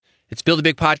It's Build a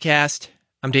Big Podcast.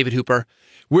 I'm David Hooper.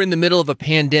 We're in the middle of a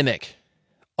pandemic,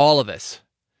 all of us.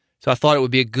 So I thought it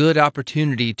would be a good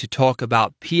opportunity to talk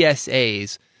about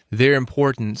PSAs, their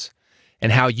importance,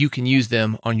 and how you can use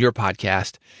them on your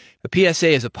podcast. A PSA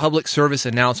is a public service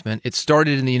announcement. It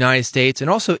started in the United States and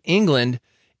also England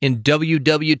in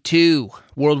WW2,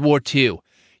 World War II.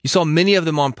 You saw many of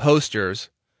them on posters.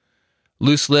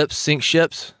 Loose lips sink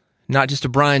ships, not just a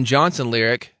Brian Johnson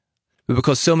lyric, but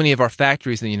because so many of our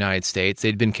factories in the United States,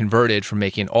 they'd been converted from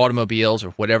making automobiles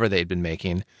or whatever they'd been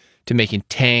making to making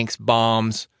tanks,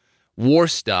 bombs, war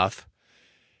stuff.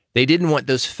 They didn't want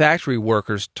those factory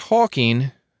workers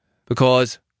talking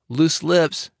because loose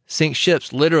lips sink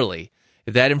ships, literally.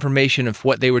 If that information of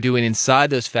what they were doing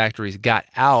inside those factories got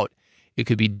out, it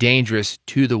could be dangerous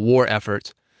to the war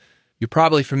efforts. You're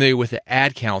probably familiar with the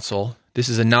Ad Council. This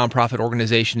is a nonprofit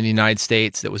organization in the United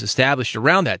States that was established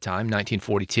around that time,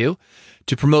 1942,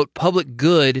 to promote public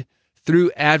good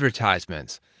through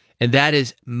advertisements. And that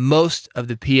is most of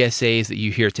the PSAs that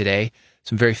you hear today.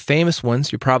 Some very famous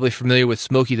ones. You're probably familiar with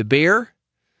Smokey the Bear.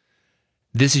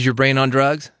 This is your brain on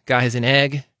drugs. Guy has an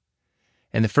egg.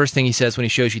 And the first thing he says when he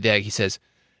shows you the egg, he says,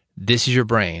 "This is your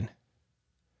brain."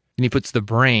 And he puts the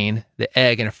brain, the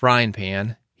egg, in a frying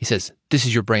pan. He says, "This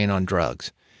is your brain on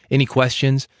drugs." Any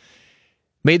questions?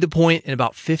 Made the point in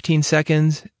about 15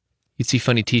 seconds. You'd see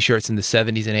funny t-shirts in the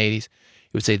 70s and 80s.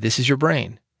 It would say, "This is your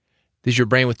brain. This is your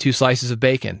brain with 2 slices of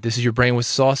bacon. This is your brain with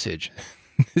sausage.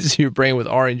 This is your brain with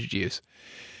orange juice."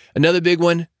 Another big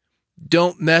one,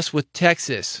 don't mess with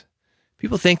Texas.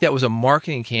 People think that was a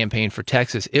marketing campaign for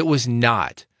Texas. It was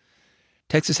not.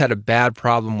 Texas had a bad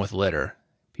problem with litter.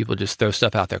 People just throw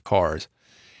stuff out their cars.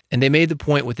 And they made the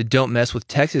point with the Don't Mess with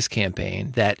Texas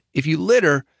campaign that if you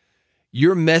litter,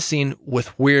 you're messing with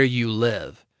where you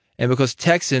live. And because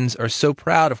Texans are so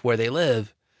proud of where they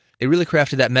live, they really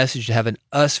crafted that message to have an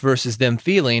us versus them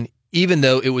feeling, even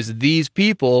though it was these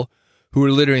people who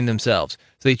were littering themselves.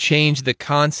 So they changed the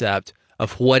concept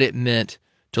of what it meant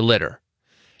to litter.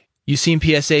 You've seen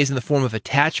PSAs in the form of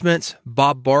attachments.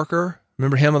 Bob Barker,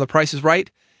 remember him on The Price is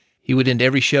Right? He would end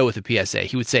every show with a PSA.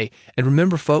 He would say, "And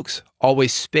remember, folks,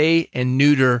 always spay and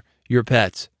neuter your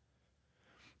pets."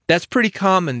 That's pretty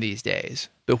common these days.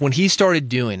 But when he started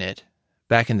doing it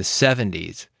back in the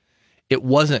 70s, it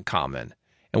wasn't common.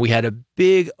 And we had a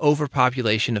big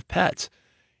overpopulation of pets.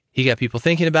 He got people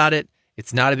thinking about it.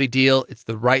 It's not a big deal. It's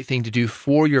the right thing to do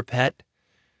for your pet.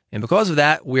 And because of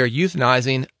that, we are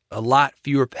euthanizing a lot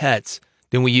fewer pets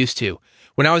than we used to.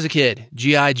 When I was a kid,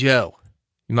 G.I. Joe,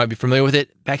 you might be familiar with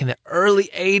it, back in the early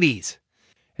 80s.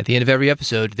 At the end of every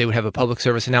episode, they would have a public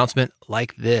service announcement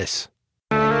like this.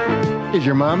 Is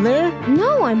your mom there?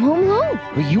 No, I'm home alone.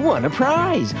 Well, you won a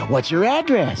prize. What's your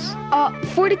address?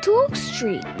 42 Oak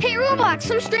Street. Hey, Roblox,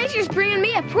 some stranger's bringing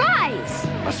me a prize.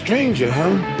 A stranger,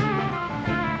 huh?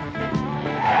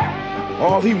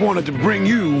 All he wanted to bring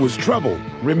you was trouble.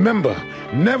 Remember,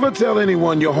 never tell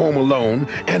anyone you're home alone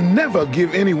and never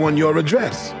give anyone your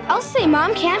address. I'll say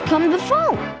Mom can't come to the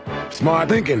phone. Smart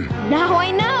thinking. Now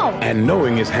I know. And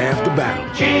knowing is half the battle.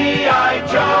 G.I.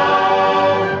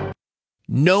 Joe!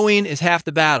 Knowing is half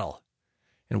the battle.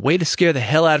 And way to scare the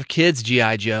hell out of kids,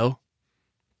 G.I. Joe.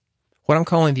 What I'm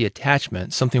calling the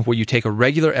attachment, something where you take a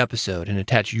regular episode and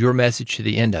attach your message to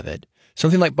the end of it.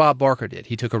 Something like Bob Barker did.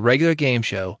 He took a regular game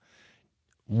show,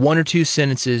 1 or 2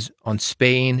 sentences on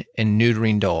spaying and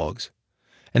neutering dogs.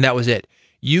 And that was it.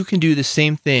 You can do the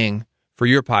same thing for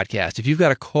your podcast. If you've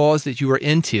got a cause that you are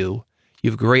into,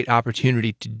 you have a great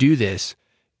opportunity to do this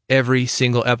every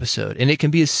single episode. And it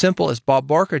can be as simple as Bob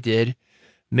Barker did.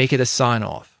 Make it a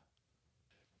sign-off.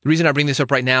 The reason I bring this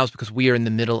up right now is because we are in the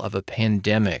middle of a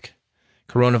pandemic.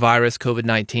 Coronavirus,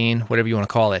 COVID-19, whatever you want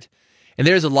to call it. And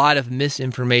there's a lot of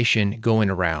misinformation going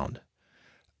around.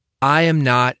 I am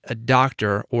not a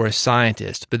doctor or a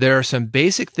scientist, but there are some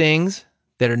basic things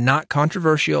that are not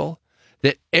controversial,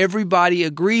 that everybody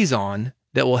agrees on,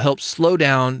 that will help slow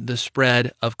down the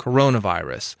spread of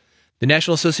coronavirus. The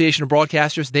National Association of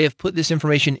Broadcasters, they have put this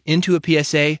information into a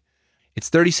PSA. It's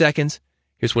 30 seconds.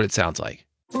 Here's what it sounds like.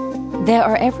 There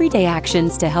are everyday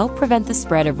actions to help prevent the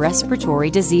spread of respiratory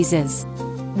diseases.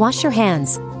 Wash your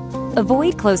hands.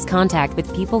 Avoid close contact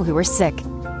with people who are sick.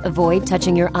 Avoid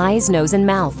touching your eyes, nose, and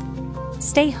mouth.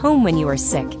 Stay home when you are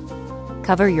sick.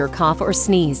 Cover your cough or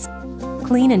sneeze.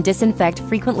 Clean and disinfect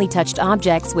frequently touched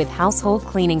objects with household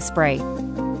cleaning spray.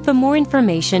 For more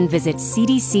information, visit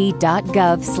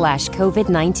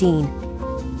cdc.gov/COVID-19.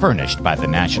 Furnished by the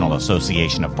National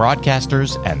Association of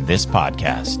Broadcasters and this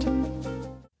podcast.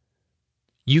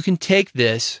 You can take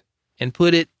this and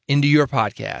put it into your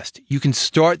podcast. You can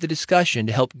start the discussion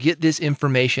to help get this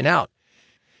information out.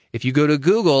 If you go to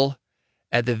Google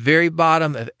at the very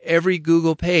bottom of every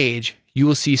Google page, you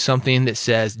will see something that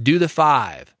says, do the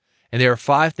 5. And there are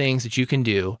 5 things that you can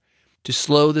do to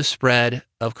slow the spread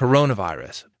of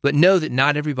coronavirus. But know that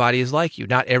not everybody is like you.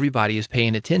 Not everybody is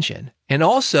paying attention. And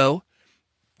also,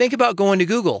 think about going to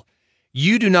Google.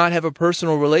 You do not have a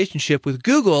personal relationship with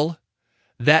Google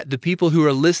that the people who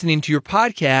are listening to your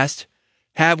podcast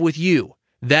have with you.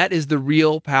 That is the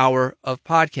real power of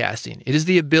podcasting. It is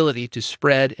the ability to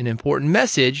spread an important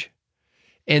message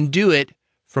and do it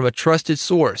from a trusted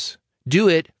source. Do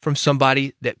it from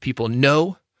somebody that people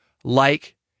know,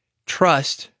 like,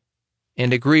 trust,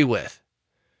 and agree with.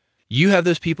 You have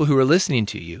those people who are listening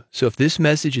to you. So if this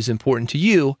message is important to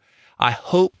you, I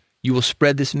hope you will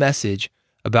spread this message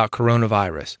about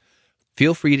coronavirus.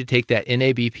 Feel free to take that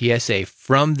NAB PSA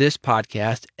from this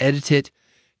podcast, edit it,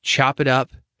 chop it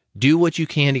up, do what you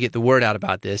can to get the word out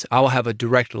about this. I will have a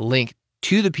direct link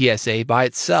to the PSA by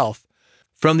itself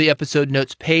from the episode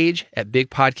notes page at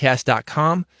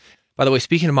bigpodcast.com. By the way,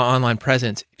 speaking of my online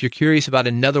presence, if you're curious about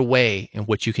another way in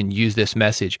which you can use this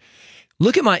message,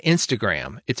 look at my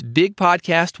Instagram. It's Big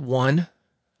Podcast 1,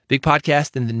 Big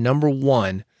Podcast and the number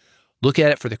 1. Look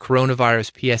at it for the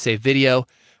coronavirus PSA video.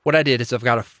 What I did is I've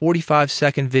got a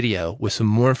 45-second video with some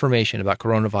more information about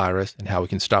coronavirus and how we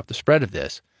can stop the spread of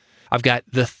this. I've got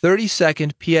the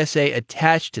 30-second PSA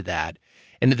attached to that.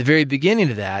 And at the very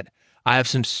beginning of that, I have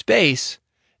some space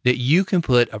that you can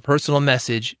put a personal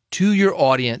message to your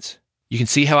audience. You can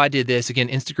see how I did this. Again,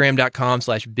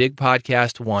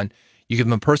 Instagram.com/bigpodcast1. You give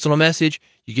them a personal message.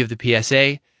 You give the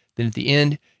PSA. Then at the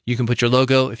end, you can put your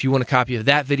logo. If you want a copy of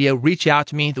that video, reach out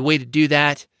to me. The way to do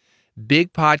that,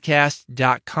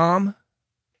 bigpodcast.com.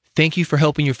 Thank you for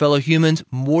helping your fellow humans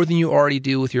more than you already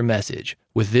do with your message,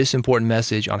 with this important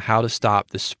message on how to stop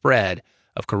the spread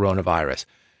of coronavirus.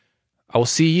 I will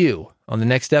see you on the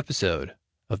next episode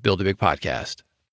of Build a Big Podcast.